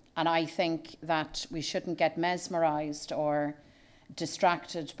 And I think that we shouldn't get mesmerised or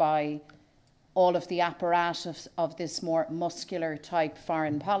distracted by all of the apparatus of this more muscular type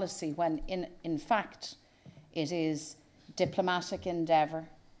foreign policy, when in fact it is diplomatic endeavour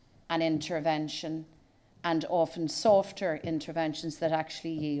and intervention, and often softer interventions, that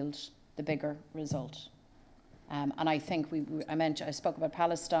actually yield the bigger result. And I think I spoke about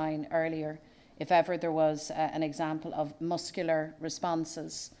Palestine earlier. If ever there was an example of muscular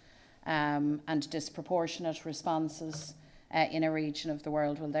responses and disproportionate responses in a region of the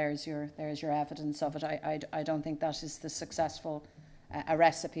world, well, there's your evidence of it. I don't think that is the successful a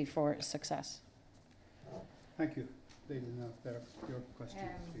recipe for success. Thank you. Lady, now, your question,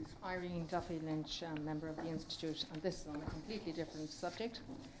 please. Irene Duffy Lynch, member of the Institute, and this is on a completely different subject,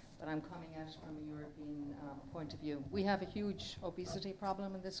 but I'm coming at it from a European point of view. We have a huge obesity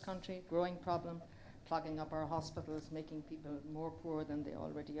problem in this country, growing problem, clogging up our hospitals, making people more poor than they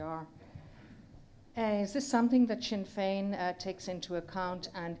already are. Is this something that Sinn Féin takes into account,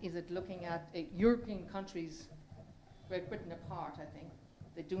 and is it looking at European countries, Great Britain apart, I think,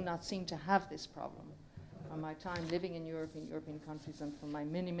 they do not seem to have this problem. From my time living in European countries and from my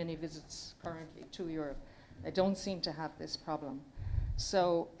many, many visits currently to Europe, they don't seem to have this problem.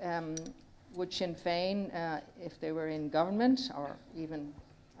 So would Sinn Féin, if they were in government, or even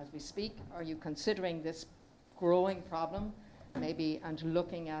as we speak, are you considering this growing problem maybe, and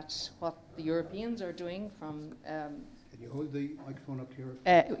looking at what the Europeans are doing from... Can you hold the microphone up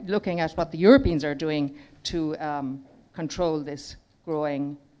here? Looking at what the Europeans are doing to control this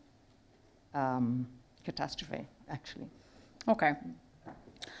growing catastrophe, actually. Okay.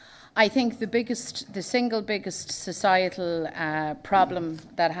 I think the single biggest societal problem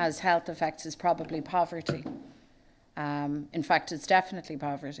that has health effects is probably poverty. In fact, it's definitely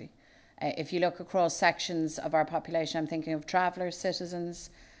poverty. If you look across sections of our population, I'm thinking of traveller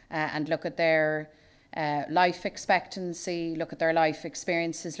citizens, and look at their life expectancy, look at their life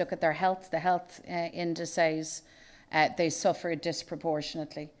experiences, look at their health, the health indices, they suffer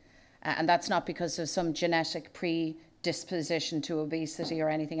disproportionately. And that's not because of some genetic predisposition to obesity or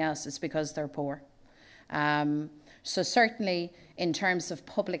anything else, it's because they're poor. So certainly in terms of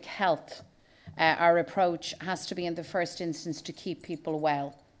public health, our approach has to be in the first instance to keep people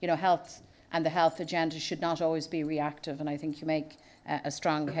well. You know, health and the health agenda should not always be reactive, and I think you make a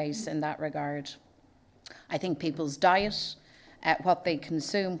strong case in that regard. I think people's diet, what they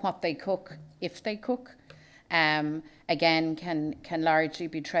consume, what they cook, if they cook, again, can largely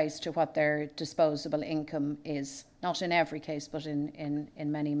be traced to what their disposable income is. Not in every case, but in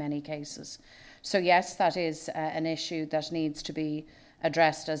many, many cases. So yes, that is an issue that needs to be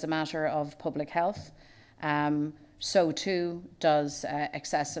addressed as a matter of public health. So too does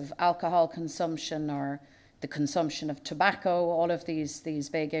excessive alcohol consumption, or the consumption of tobacco, all of these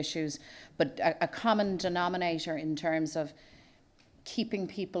big issues. But a common denominator in terms of keeping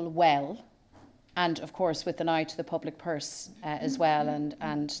people well, and of course with an eye to the public purse as well,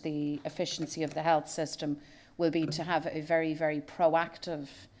 and the efficiency of the health system, will be to have a very, very proactive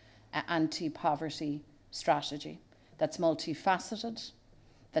anti-poverty strategy that's multifaceted,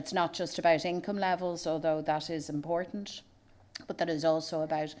 that's not just about income levels, although that is important, but that is also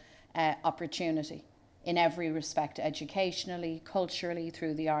about opportunity in every respect, educationally, culturally,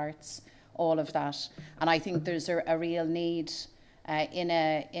 through the arts, all of that. And I think there's a real need in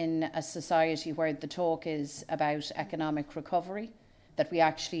a society where the talk is about economic recovery, that we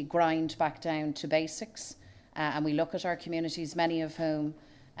actually grind back down to basics, and we look at our communities, many of whom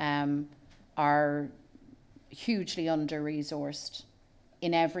are hugely under-resourced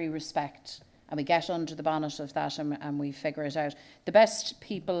in every respect, and we get under the bonnet of that and we figure it out. The best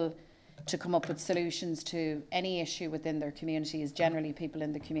people to come up with solutions to any issue within their community is generally people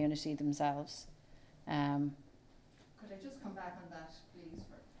in the community themselves. Could I just come back on that, please?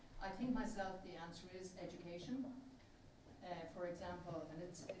 I think myself the answer is education. For example, and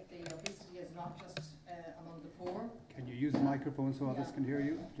the obesity is not just among the poor. Can you use the microphone so others can hear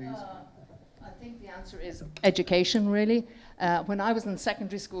you, please? I think the answer is education, really. When I was in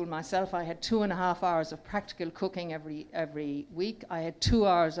secondary school myself, I had 2.5 hours of practical cooking every week. I had 2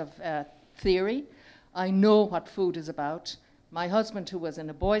 hours of theory. I know what food is about. My husband, who was in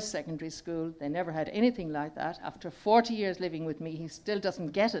a boys' secondary school, they never had anything like that. After 40 years living with me, he still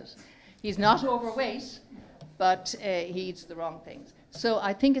doesn't get it. He's not overweight, but he eats the wrong things. So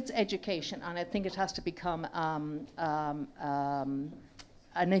I think it's education, and I think it has to become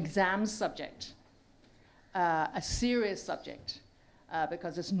an exam subject, a serious subject,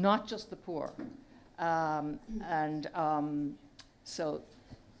 because it's not just the poor. So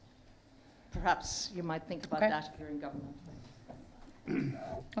perhaps you might think about that if you're in government.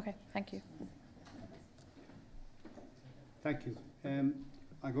 Okay, thank you. Thank you.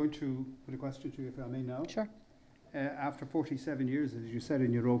 I'm going to put a question to you, if I may now. Sure. After 47 years, as you said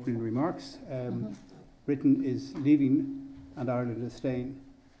in your opening remarks, Britain is leaving and Ireland is staying,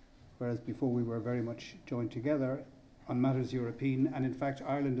 whereas before we were very much joined together on matters European, and in fact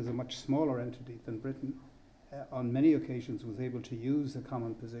Ireland is a much smaller entity than Britain. On many occasions was able to use a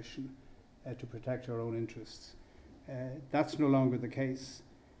common position to protect our own interests. That's no longer the case,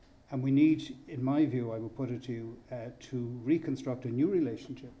 and we need, in my view, I will put it to you, to reconstruct a new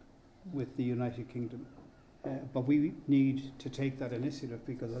relationship with the United Kingdom. But we need to take that initiative,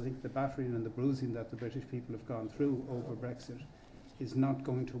 because I think the battering and the bruising that the British people have gone through over Brexit is not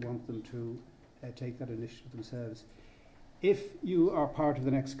going to want them to take that initiative themselves. If you are part of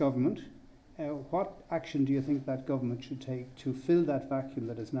the next government, what action do you think that government should take to fill that vacuum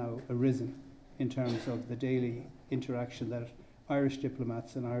that has now arisen in terms of the daily interaction that Irish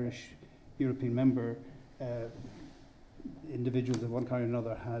diplomats and Irish European member individuals of one kind or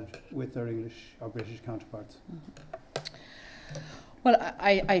another had with their English or British counterparts? Well,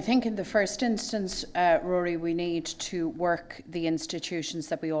 I think in the first instance, Rory, we need to work the institutions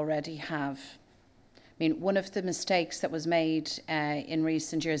that we already have. I mean, one of the mistakes that was made in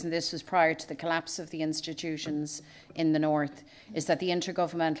recent years, and this was prior to the collapse of the institutions in the north, is that the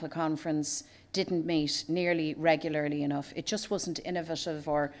Intergovernmental Conference didn't meet nearly regularly enough. It just wasn't innovative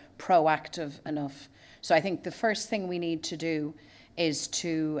or proactive enough. So I think the first thing we need to do is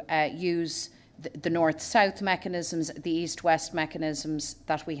to use the north-south mechanisms, the east-west mechanisms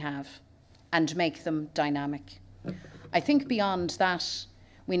that we have, and make them dynamic. I think beyond that,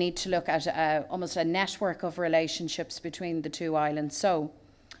 we need to look at almost a network of relationships between the two islands. So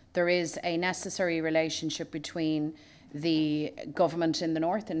there is a necessary relationship between the government in the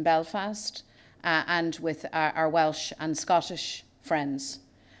north, in Belfast, and with our Welsh and Scottish friends.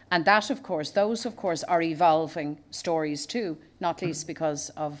 And that, of course, those, of course, are evolving stories too, not least because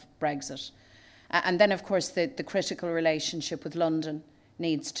of Brexit. And then, of course, the critical relationship with London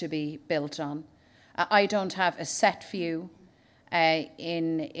needs to be built on. I don't have a set view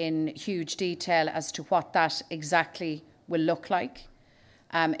in huge detail as to what that exactly will look like,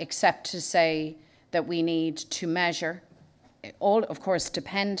 except to say that we need to measure, all, of course,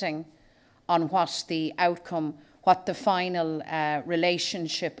 depending on what the outcome, what the final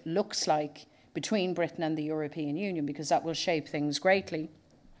relationship looks like between Britain and the European Union, because that will shape things greatly.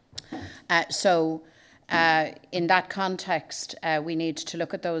 So in that context, we need to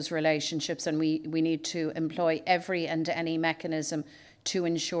look at those relationships, and we need to employ every and any mechanism to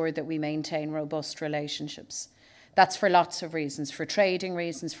ensure that we maintain robust relationships. That's for lots of reasons, for trading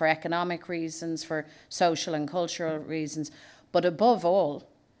reasons, for economic reasons, for social and cultural reasons, but above all,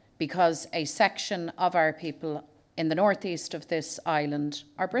 because a section of our people in the northeast of this island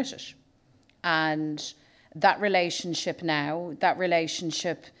are British. And that relationship now, that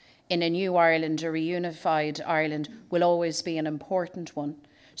relationship in a new Ireland, a reunified Ireland, will always be an important one.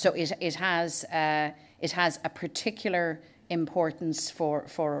 So it has a particular importance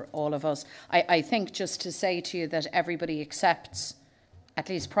for all of us. I think, just to say to you, that everybody accepts at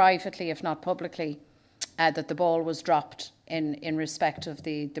least privately, if not publicly, that the ball was dropped in respect of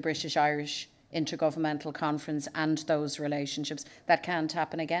the British-Irish Intergovernmental Conference and those relationships. That can't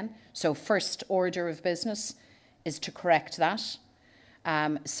happen again. So first order of business is to correct that.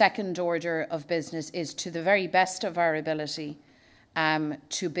 Second order of business is, to the very best of our ability,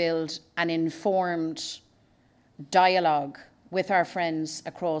 to build an informed dialogue with our friends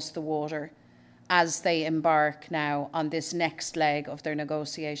across the water as they embark now on this next leg of their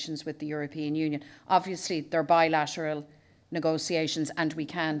negotiations with the European Union. Obviously, they're bilateral negotiations and we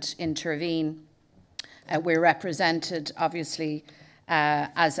can't intervene. We're represented, obviously,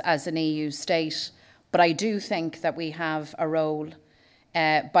 as an EU state, but I do think that we have a role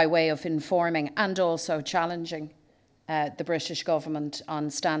by way of informing and also challenging the British government on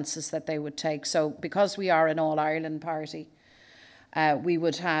stances that they would take. So because we are an all-Ireland party, we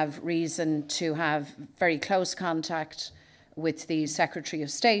would have reason to have very close contact with the Secretary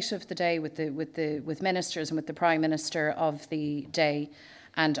of State of the day, with ministers and with the Prime Minister of the day.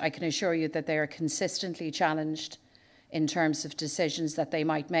 And I can assure you that they are consistently challenged in terms of decisions that they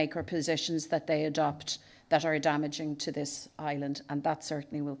might make or positions that they adopt that are damaging to this island. And that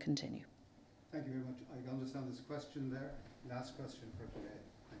certainly will continue. Thank you very much. I understand this question there. Last question for today.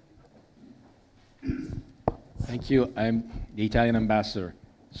 Thank you. Thank you. I'm the Italian ambassador.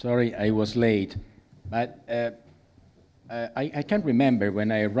 Sorry I was late, but I can remember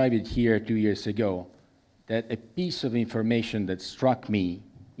when I arrived here 2 years ago that a piece of information that struck me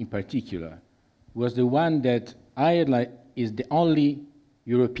in particular was the one that Ireland is the only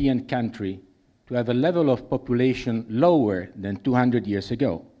European country to have a level of population lower than 200 years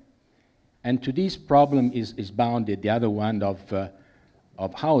ago. And to this problem is bounded the other one of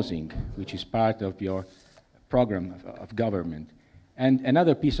housing, which is part of your program of government. And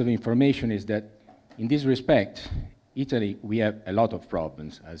another piece of information is that in this respect, Italy, we have a lot of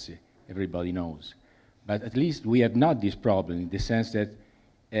problems, as everybody knows. But at least we have not this problem in the sense that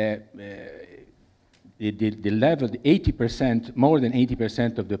the level, 80%, more than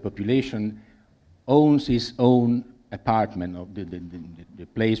 80% of the population owns his own apartment, of the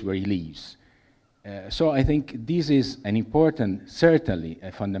place where he lives. So I think this is an important, certainly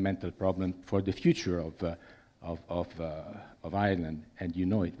a fundamental problem for the future of Ireland, and you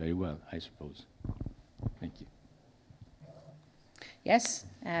know it very well, I suppose. Thank you. Yes,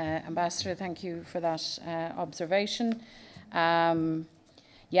 Ambassador, thank you for that observation.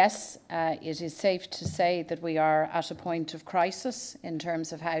 Yes, it is safe to say that we are at a point of crisis in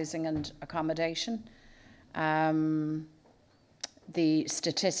terms of housing and accommodation. The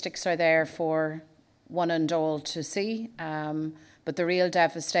statistics are there for one and all to see, but the real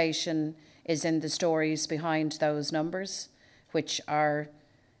devastation is in the stories behind those numbers, which are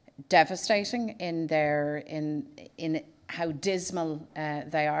devastating in how dismal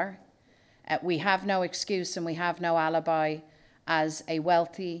they are. We have no excuse and we have no alibi as a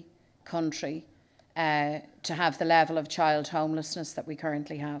wealthy country to have the level of child homelessness that we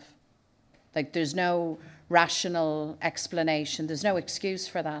currently have. Like, there's no rational explanation, there's no excuse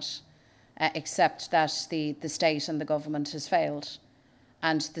for that, except that the state and the government has failed.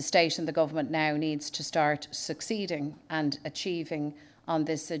 And the state and the government now needs to start succeeding and achieving on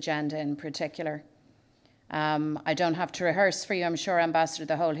this agenda in particular. I don't have to rehearse for you, I'm sure, Ambassador,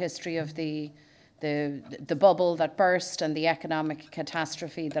 the whole history of the bubble that burst and the economic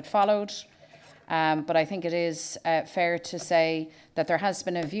catastrophe that followed. But I think it is fair to say that there has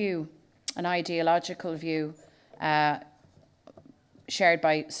been a view, an ideological view, shared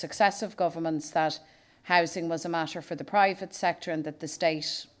by successive governments, that housing was a matter for the private sector and that the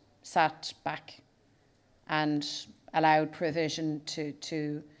state sat back and allowed provision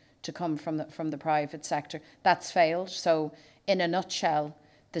to come from the private sector. That's failed. So in a nutshell,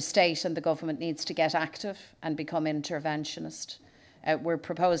 the state and the government needs to get active and become interventionist. We're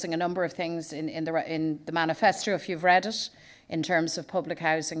proposing a number of things in the manifesto, if you've read it, in terms of public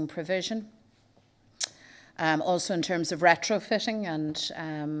housing provision, also in terms of retrofitting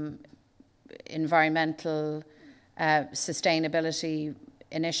and environmental sustainability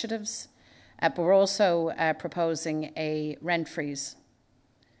initiatives. But we're also proposing a rent freeze,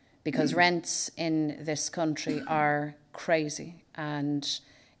 because rents in this country are crazy and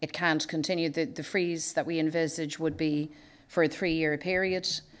it can't continue. The freeze that we envisage would be for a 3-year period,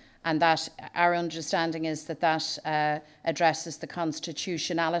 and that our understanding is that addresses the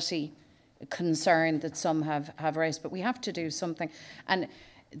constitutionality concern that some have raised. But we have to do something. And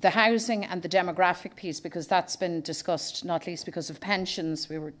the housing and the demographic piece, because that's been discussed, not least because of pensions,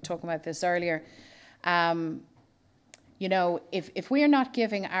 we were talking about this earlier. You know, if we are not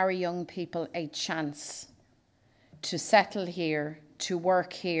giving our young people a chance to settle here, to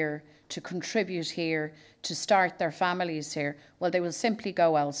work here, to contribute here, to start their families here, well, they will simply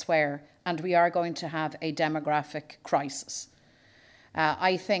go elsewhere, and we are going to have a demographic crisis.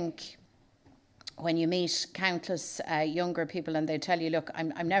 I think when you meet countless younger people and they tell you, look,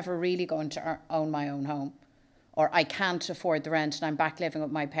 I'm never really going to own my own home, or I can't afford the rent and I'm back living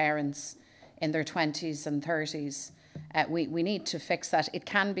with my parents in their 20s and 30s, we need to fix that. It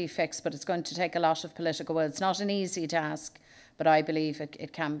can be fixed, but it's going to take a lot of political will. It's not an easy task, but I believe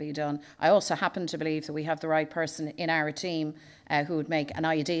it can be done. I also happen to believe that we have the right person in our team who would make an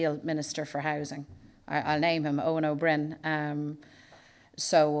ideal Minister for Housing. I'll name him, Owen O'Brien.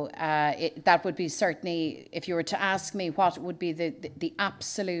 So that would be certainly, if you were to ask me what would be the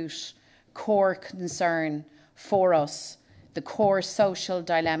absolute core concern for us, the core social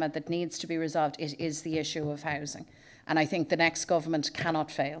dilemma that needs to be resolved, it is the issue of housing. And I think the next government cannot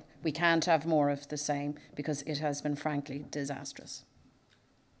fail. We can't have more of the same, because it has been frankly disastrous.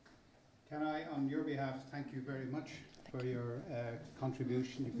 Can I, on your behalf, thank you very much for your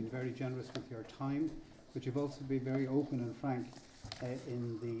contribution. You've been very generous with your time, but you've also been very open and frank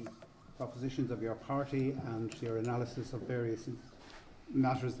in the propositions of your party and your analysis of various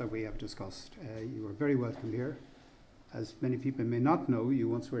matters that we have discussed. You are very welcome here. As many people may not know, you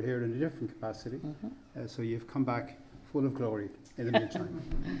once were here in a different capacity, so you've come back full of glory in the meantime.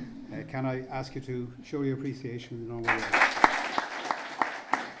 Can I ask you to show your appreciation in the normal way?